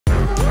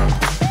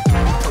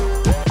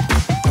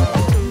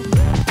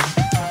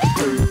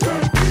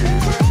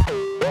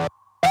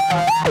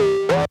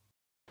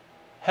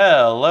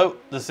Hello,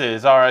 this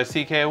is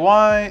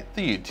RICKY,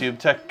 the YouTube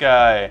tech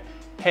guy.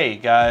 Hey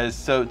guys,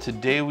 so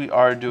today we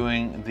are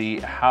doing the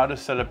how to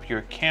set up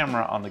your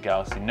camera on the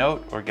Galaxy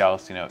Note or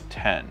Galaxy Note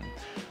 10.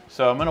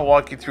 So I'm going to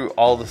walk you through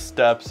all the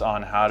steps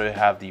on how to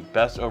have the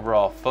best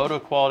overall photo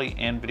quality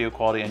and video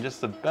quality and just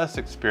the best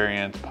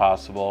experience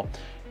possible.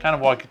 Kind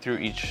of walk you through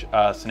each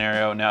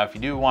scenario. Now, if you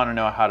do want to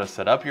know how to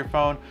set up your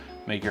phone,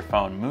 make your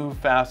phone move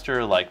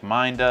faster like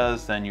mine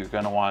does, then you're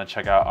going to want to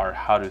check out our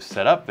how to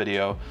set up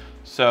video.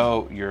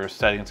 So your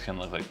settings can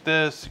look like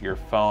this, your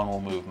phone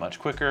will move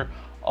much quicker,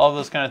 all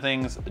those kind of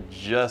things.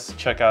 Just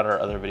check out our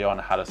other video on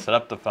how to set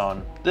up the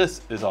phone. This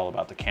is all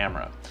about the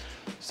camera.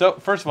 So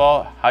first of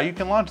all, how you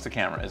can launch the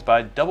camera is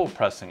by double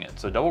pressing it.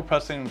 So double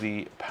pressing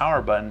the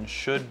power button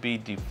should be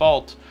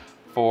default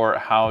for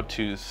how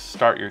to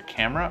start your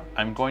camera.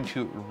 I'm going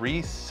to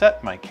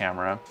reset my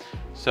camera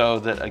so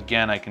that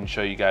again I can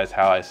show you guys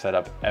how I set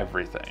up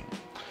everything.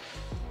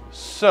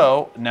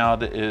 So now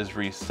that it is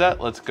reset,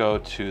 let's go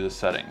to the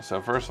settings.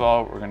 So first of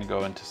all, we're going to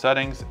go into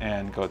settings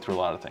and go through a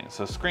lot of things.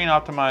 So screen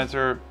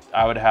optimizer,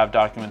 I would have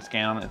document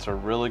scan. It's a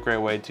really great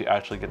way to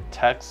actually get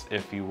text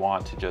if you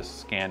want to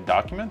just scan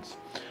documents.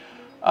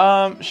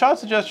 Shot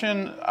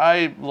suggestion,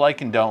 I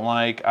like and don't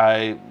like.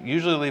 I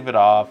usually leave it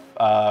off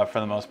for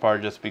the most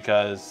part, just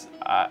because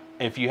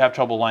if you have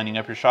trouble lining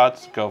up your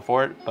shots, go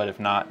for it. But if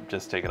not,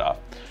 just take it off.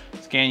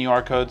 Scan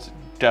UR codes,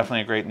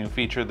 definitely a great new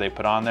feature they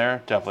put on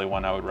there. Definitely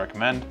one I would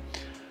recommend.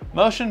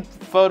 Motion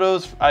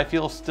photos, I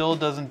feel still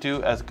doesn't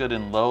do as good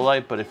in low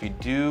light, but if you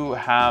do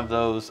have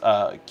those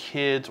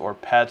kids or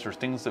pets or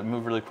things that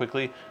move really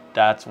quickly,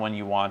 that's when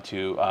you want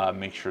to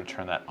make sure to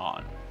turn that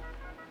on.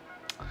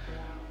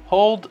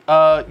 Hold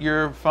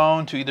your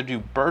phone to either do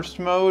burst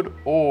mode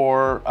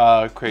or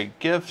create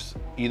GIFs.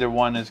 Either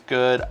one is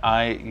good.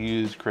 I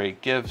use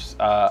create GIFs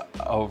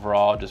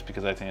overall just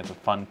because I think it's a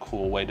fun,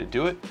 cool way to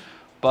do it.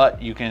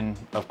 But you can,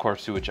 of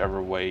course, do whichever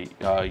way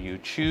you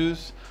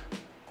choose,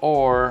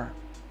 or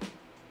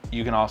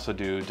you can also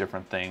do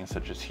different things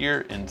such as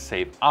here in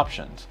save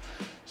options.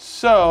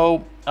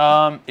 So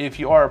if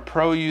you are a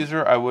pro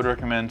user, I would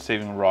recommend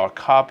saving raw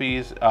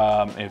copies.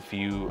 If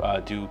you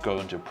do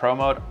go into pro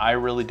mode, I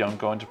really don't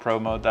go into pro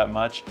mode that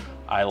much.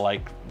 I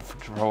like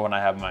for when I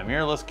have my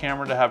mirrorless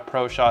camera to have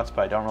pro shots,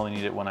 but I don't really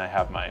need it when I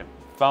have my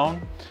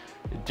phone.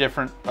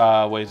 Different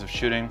ways of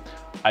shooting.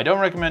 I don't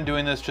recommend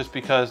doing this just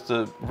because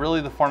really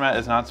the format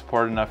is not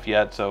supported enough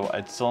yet, so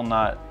it's still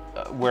not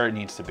where it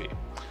needs to be.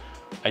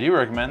 I do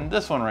recommend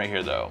this one right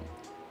here though.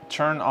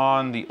 Turn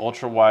on the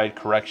ultra wide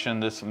correction.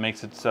 This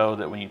makes it so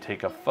that when you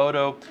take a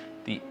photo,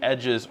 the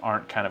edges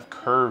aren't kind of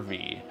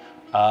curvy.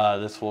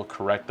 This will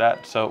correct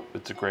that, so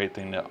it's a great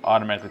thing to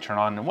automatically turn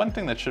on, and one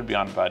thing that should be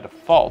on by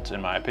default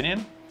in my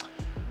opinion.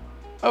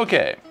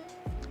 Okay.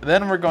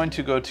 Then we're going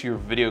to go to your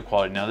video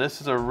quality. Now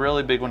this is a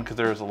really big one because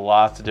there's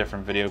lots of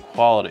different video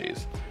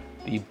qualities.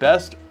 The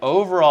best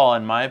overall,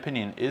 in my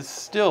opinion, is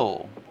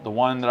still the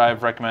one that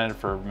I've recommended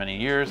for many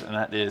years, and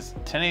that is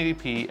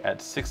 1080p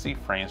at 60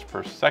 frames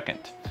per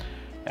second.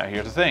 Now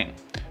here's the thing.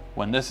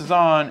 When this is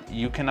on,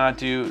 you cannot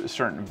do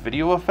certain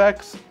video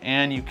effects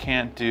and you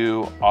can't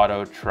do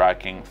auto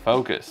tracking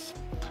focus.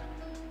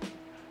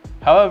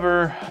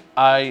 However,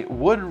 I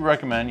would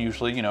recommend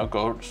usually,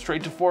 go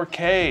straight to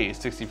 4K,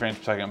 60 frames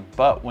per second.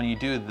 But when you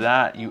do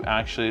that, you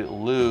actually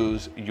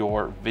lose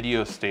your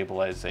video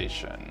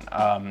stabilization.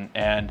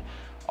 And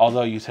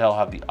although you still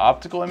have the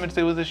optical image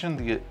stabilization,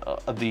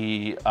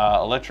 the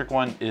electric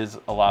one is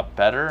a lot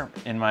better,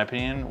 in my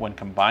opinion, when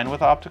combined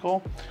with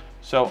optical.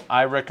 So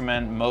I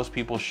recommend most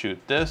people shoot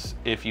this.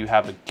 If you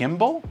have a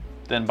gimbal,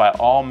 then by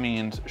all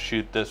means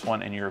shoot this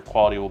one and your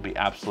quality will be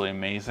absolutely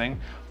amazing.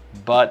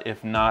 But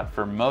if not,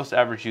 for most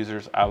average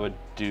users, I would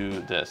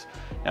do this.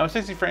 Now with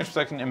 60 frames per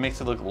second, it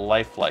makes it look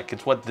lifelike.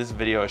 It's what this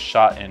video is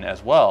shot in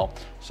as well.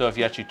 So if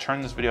you actually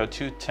turn this video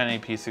to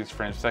 1080p 60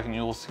 frames per second,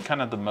 you will see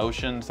kind of the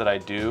motions that I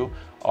do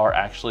are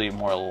actually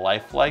more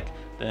lifelike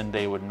than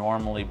they would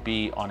normally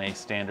be on a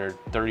standard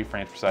 30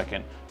 frames per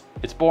second.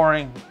 It's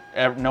boring.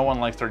 No one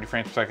likes 30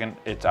 frames per second.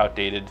 It's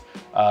outdated.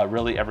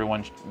 Really,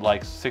 everyone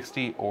likes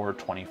 60 or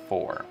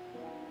 24.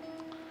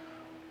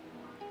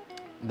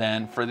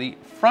 Then for the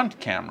front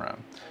camera,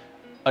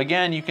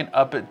 again, you can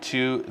up it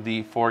to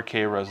the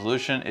 4K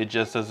resolution. It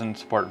just doesn't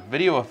support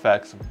video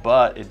effects,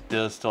 but it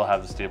does still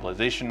have the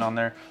stabilization on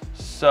there.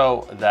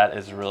 So that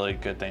is a really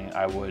good thing.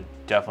 I would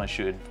definitely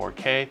shoot in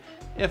 4K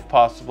if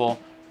possible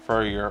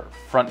for your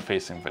front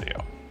facing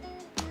video.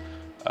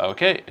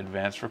 Okay,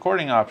 advanced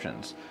recording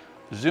options.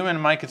 Zoom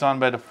in mic is on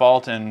by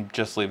default and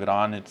just leave it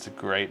on. It's a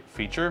great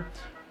feature.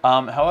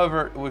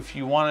 However, if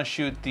you want to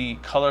shoot the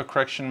color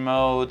correction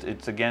mode,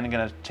 it's again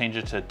going to change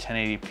it to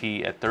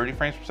 1080p at 30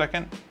 frames per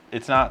second.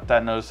 It's not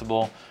that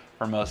noticeable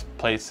for most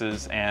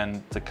places,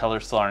 and the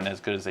colors still aren't as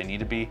good as they need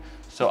to be.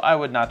 So I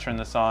would not turn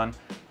this on,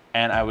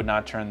 and I would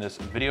not turn this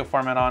video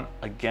format on.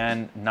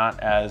 Again, not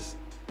as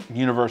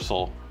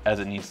universal as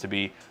it needs to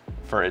be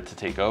for it to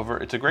take over.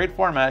 It's a great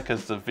format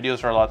because the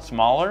videos are a lot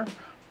smaller,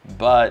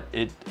 but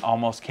it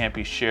almost can't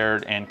be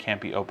shared and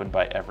can't be opened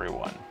by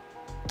everyone.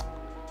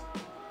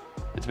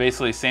 It's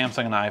basically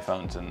Samsung and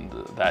iPhones in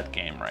that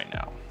game right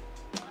now.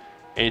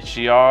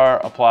 HDR,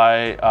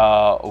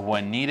 apply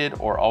when needed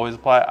or always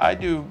apply. I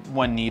do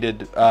when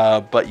needed,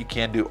 but you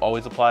can do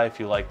always apply if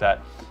you like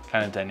that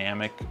kind of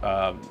dynamic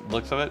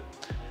looks of it.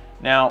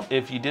 Now,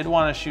 if you did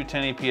want to shoot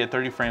 1080p at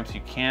 30 frames, you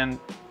can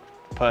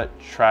put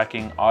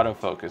tracking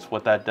autofocus.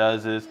 What that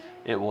does is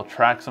it will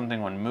track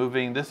something when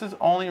moving. This is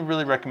only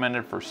really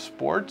recommended for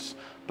sports,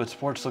 but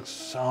sports looks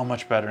so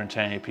much better in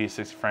 1080p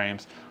 60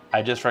 frames.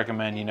 I just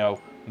recommend, you know,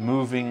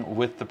 moving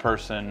with the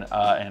person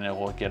and it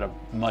will get a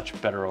much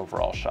better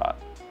overall shot.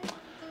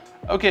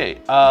 Okay,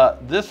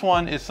 this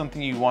one is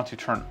something you want to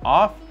turn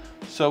off.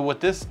 So what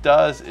this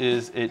does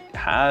is it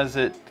has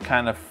it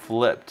kind of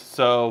flipped.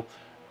 So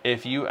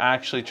if you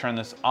actually turn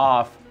this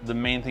off, the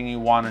main thing you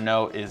want to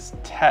know is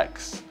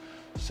text.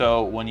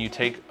 So when you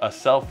take a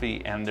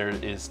selfie and there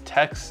is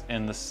text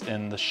in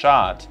the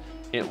shot,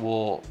 it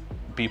will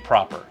be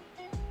proper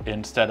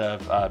instead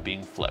of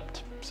being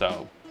flipped.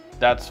 So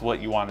that's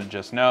what you want to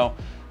just know.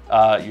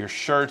 Your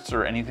shirts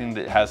or anything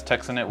that has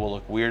text in it will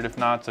look weird if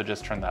not, so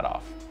just turn that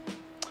off.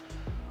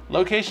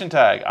 Location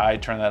tag, I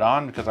turn that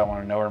on because I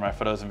want to know where my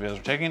photos and videos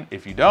are taken.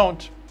 If you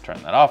don't, turn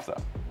that off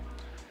though.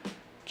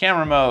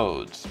 Camera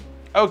modes.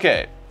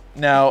 Okay,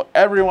 now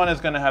everyone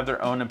is going to have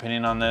their own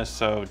opinion on this,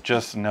 so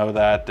just know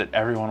that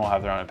everyone will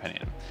have their own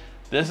opinion.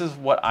 This is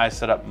what I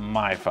set up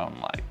my phone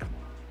like.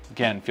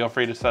 Again, feel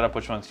free to set up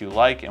which ones you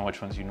like and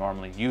which ones you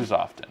normally use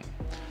often.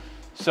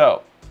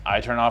 So I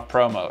turn off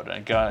pro mode.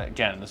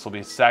 Again, this will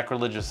be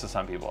sacrilegious to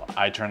some people.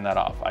 I turn that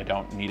off. I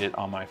don't need it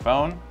on my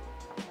phone.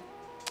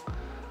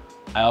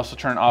 I also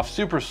turn off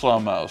super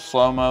slow-mo.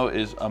 Slow-mo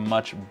is a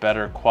much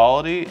better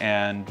quality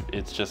and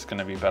it's just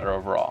gonna be better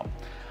overall.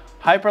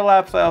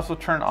 Hyperlapse I also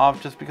turn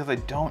off just because I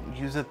don't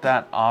use it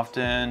that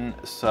often,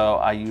 so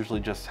I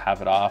usually just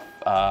have it off.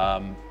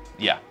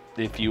 Yeah,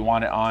 if you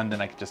want it on, then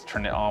I can just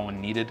turn it on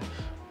when needed.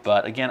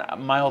 But again,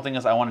 my whole thing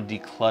is I want to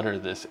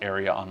declutter this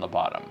area on the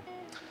bottom.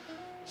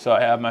 So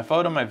I have my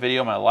photo, my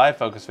video, my live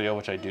focus video,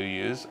 which I do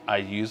use. I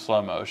use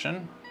slow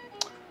motion.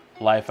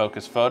 Live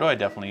focus photo, I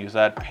definitely use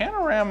that.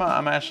 Panorama,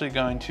 I'm actually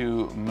going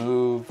to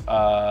move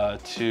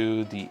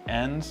to the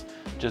ends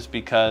just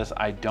because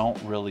I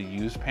don't really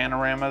use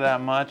panorama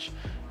that much.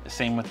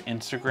 Same with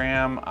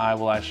Instagram, I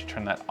will actually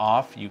turn that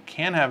off. You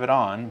can have it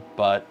on,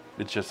 but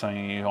it's just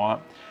something you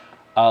want.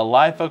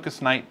 Live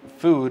focus night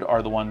food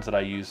are the ones that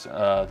I use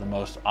the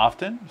most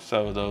often,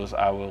 so those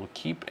I will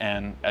keep.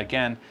 And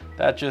again,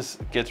 that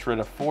just gets rid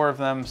of 4 of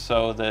them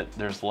so that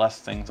there's less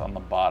things on the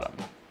bottom.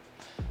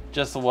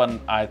 Just the one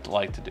I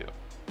like to do.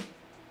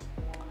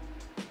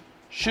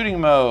 Shooting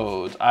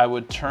modes, I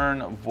would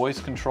turn voice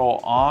control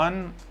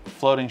on.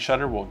 Floating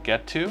shutter we'll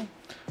get to.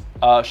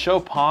 Show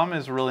palm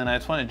is a really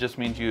nice one. It just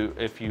means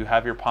if you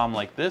have your palm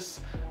like this,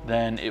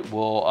 then it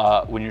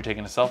will, when you're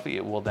taking a selfie,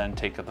 it will then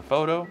take the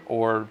photo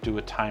or do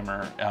a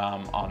timer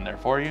on there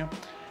for you.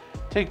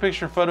 Take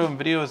picture, photo, and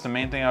video is the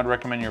main thing I would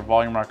recommend your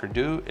volume rocker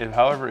do.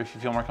 However, if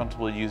you feel more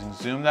comfortable using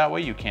zoom that way,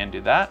 you can do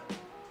that.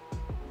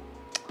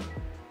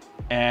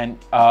 And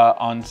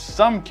on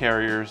some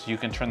carriers, you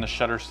can turn the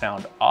shutter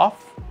sound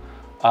off.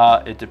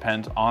 It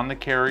depends on the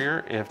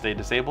carrier if they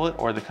disable it,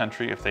 or the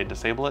country if they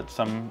disable it.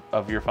 Some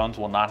of your phones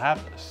will not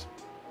have this.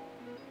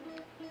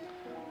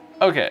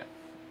 Okay,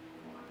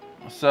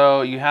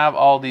 so you have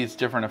all these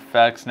different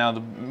effects. Now, the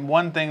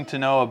one thing to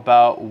know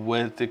about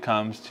when it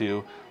comes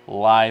to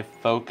live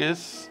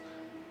focus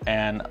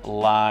and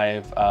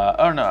live,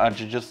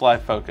 just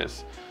live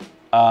focus.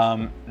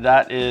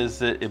 That is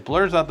that it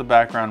blurs out the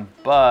background,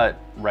 but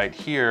right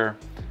here,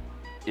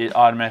 it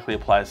automatically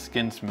applies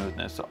skin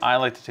smoothness. So I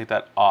like to take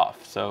that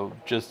off. So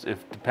just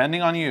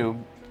depending on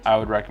you, I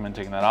would recommend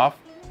taking that off.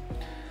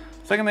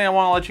 Second thing I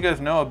want to let you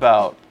guys know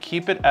about,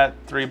 keep it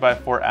at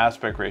 3:4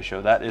 aspect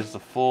ratio. That is the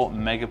full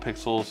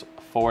megapixels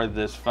for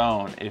this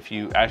phone. If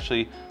you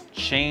actually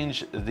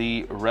change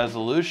the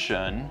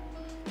resolution,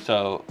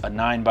 so a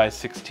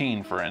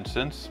 9:16 for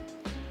instance,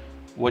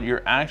 what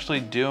you're actually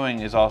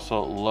doing is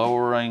also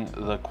lowering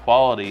the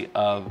quality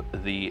of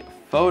the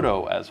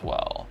photo as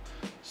well.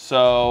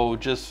 So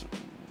just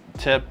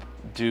tip,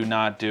 do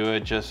not do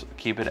it. Just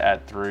keep it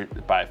at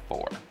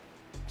 3:4.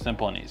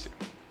 Simple and easy.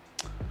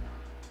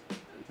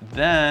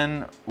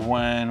 Then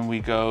when we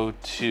go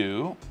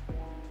to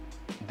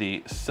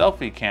the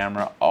selfie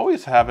camera,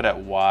 always have it at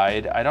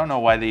wide. I don't know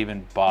why they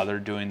even bother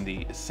doing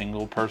the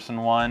single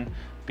person one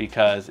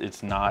because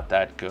it's not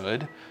that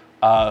good.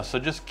 So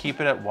just keep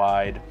it at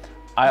wide.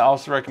 I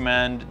also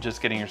recommend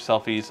just getting your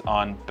selfies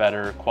on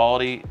better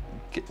quality.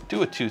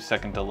 Do a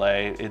 2-second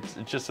delay. It's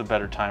just a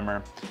better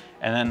timer.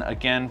 And then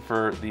again,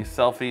 for these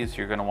selfies,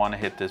 you're gonna wanna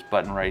hit this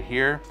button right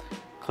here,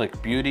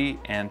 click beauty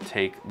and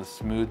take the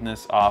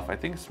smoothness off. I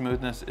think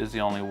smoothness is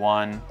the only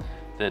one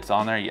that's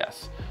on there,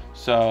 yes.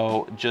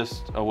 So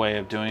just a way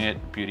of doing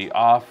it, beauty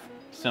off,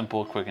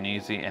 simple, quick and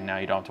easy, and now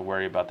you don't have to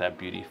worry about that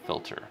beauty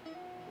filter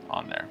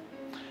on there.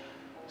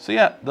 So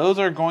yeah, those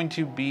are going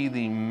to be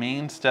the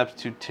main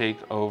steps to take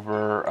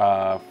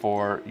over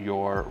for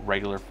your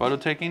regular photo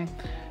taking.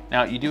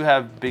 Now you do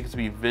have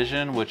Bixby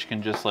Vision, which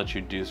can just let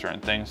you do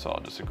certain things, so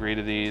I'll just agree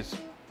to these.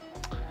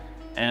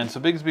 And so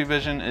Bixby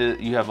Vision,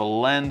 you have a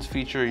lens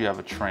feature, you have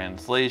a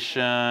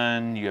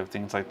translation, you have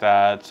things like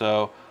that.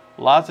 So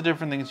lots of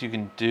different things you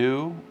can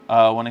do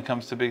when it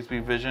comes to Bixby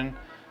Vision.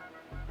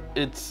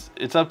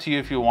 It's up to you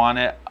if you want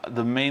it.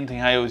 The main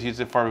thing I always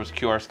used it for was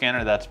QR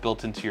scanner. That's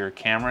built into your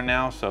camera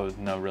now, so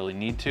no really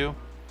need to.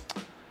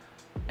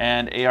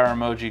 And AR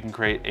emoji, you can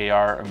create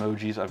AR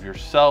emojis of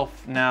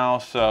yourself now.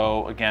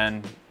 So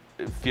again,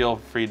 feel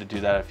free to do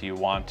that if you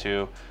want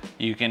to.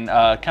 You can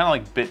kind of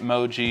like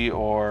Bitmoji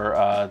or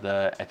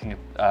I think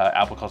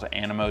Apple calls it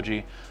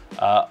Animoji.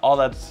 All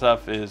that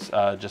stuff is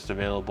just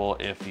available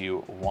if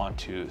you want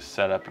to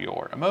set up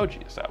your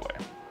emojis that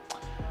way.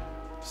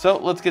 So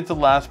let's get to the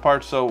last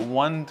part. So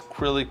one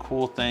really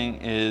cool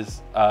thing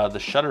is the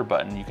shutter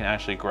button. You can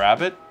actually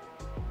grab it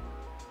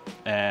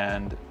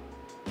and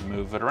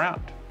move it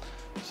around.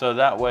 So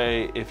that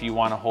way, if you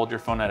want to hold your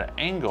phone at an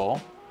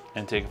angle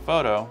and take a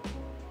photo,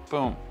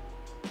 boom,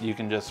 you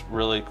can just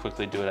really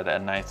quickly do it at a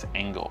nice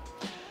angle.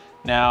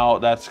 Now,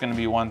 that's going to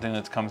be one thing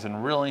that comes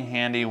in really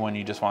handy when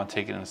you just want to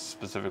take it in a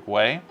specific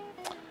way.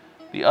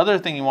 The other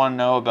thing you want to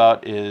know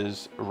about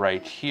is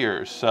right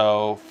here.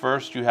 So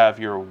first you have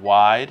your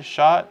wide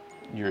shot,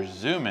 your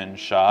zoom in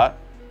shot,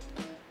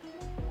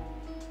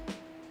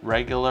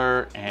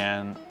 regular,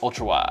 and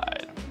ultra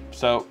wide.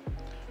 So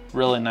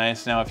really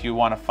nice. Now if you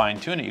want to fine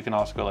tune it, you can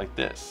also go like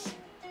this.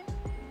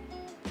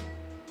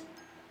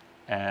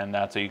 And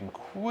that's how you can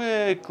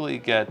quickly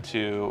get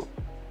to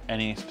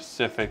any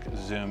specific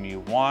zoom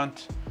you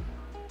want.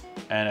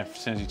 And as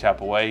soon as you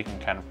tap away, you can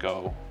kind of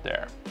go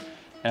there.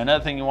 And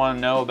another thing you want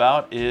to know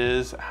about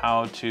is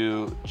how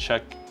to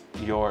check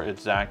your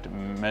exact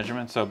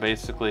measurement. So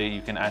basically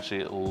you can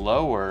actually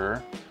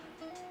lower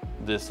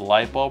this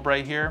light bulb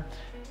right here.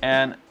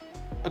 And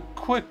a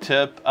quick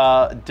tip,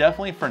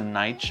 definitely for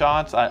night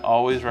shots, I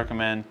always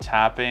recommend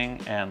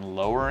tapping and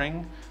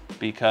lowering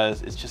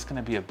because it's just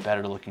going to be a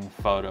better looking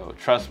photo.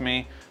 Trust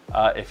me,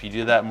 if you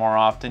do that more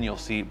often, you'll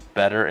see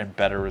better and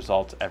better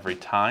results every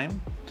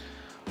time.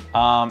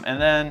 And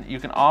then you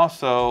can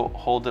also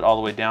hold it all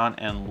the way down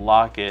and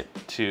lock it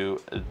to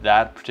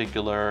that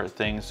particular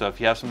thing. So if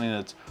you have something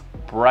that's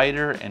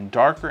brighter and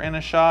darker in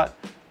a shot,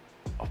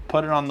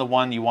 put it on the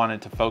one you want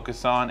it to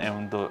focus on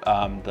and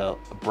the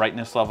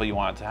brightness level you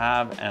want it to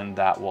have, and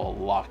that will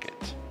lock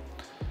it.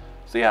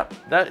 So yeah,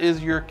 that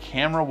is your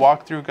camera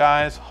walkthrough,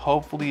 guys.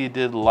 Hopefully you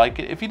did like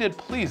it. If you did,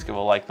 please give a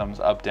like, thumbs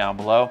up down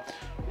below.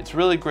 It's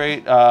really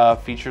great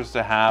features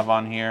to have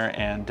on here,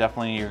 and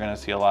definitely you're gonna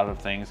see a lot of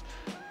things.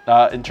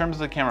 In terms of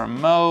the camera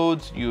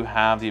modes, you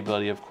have the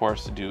ability, of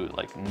course, to do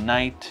like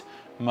night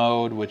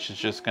mode, which is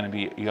just going to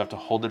be, you have to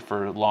hold it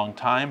for a long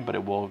time, but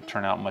it will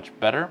turn out much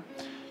better.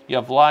 You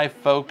have live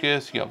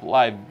focus, you have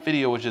live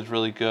video, which is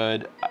really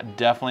good. I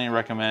definitely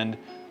recommend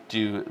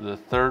do the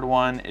third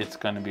one. It's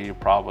going to be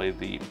probably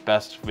the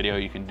best video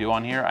you can do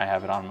on here. I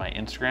have it on my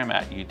Instagram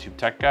at YouTube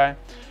Tech Guy.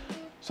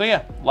 So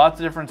yeah, lots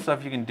of different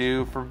stuff you can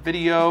do. For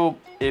video,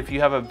 if you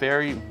have a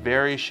very,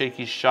 very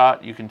shaky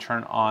shot, you can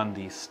turn on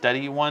the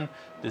steady one.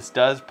 This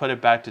does put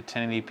it back to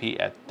 1080p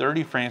at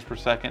 30 frames per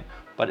second,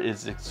 but it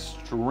is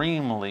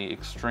extremely,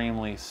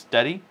 extremely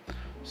steady.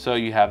 So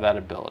you have that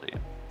ability.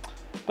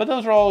 But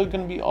those are all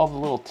going to be all the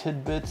little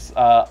tidbits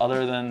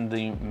other than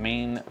the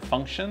main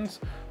functions.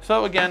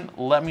 So again,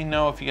 let me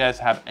know if you guys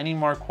have any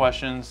more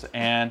questions,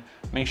 and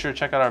make sure to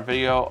check out our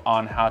video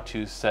on how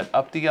to set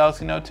up the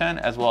Galaxy Note 10,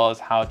 as well as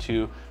how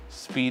to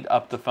speed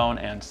up the phone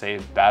and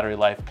save battery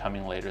life,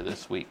 coming later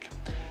this week.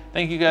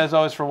 Thank you guys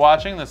always for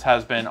watching. This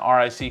has been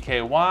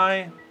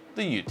RICKY,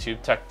 the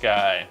YouTube Tech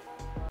Guy.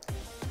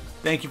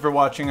 Thank you for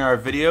watching our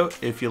video.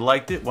 If you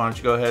liked it, why don't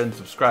you go ahead and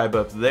subscribe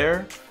up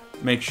there.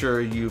 Make sure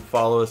you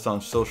follow us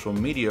on social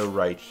media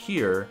right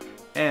here.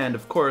 And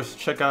of course,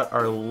 check out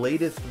our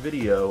latest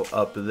video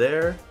up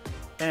there.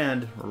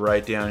 And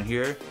right down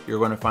here, you're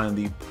going to find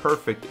the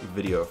perfect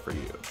video for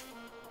you.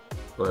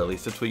 Or at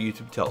least that's what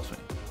YouTube tells me.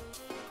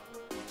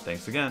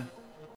 Thanks again.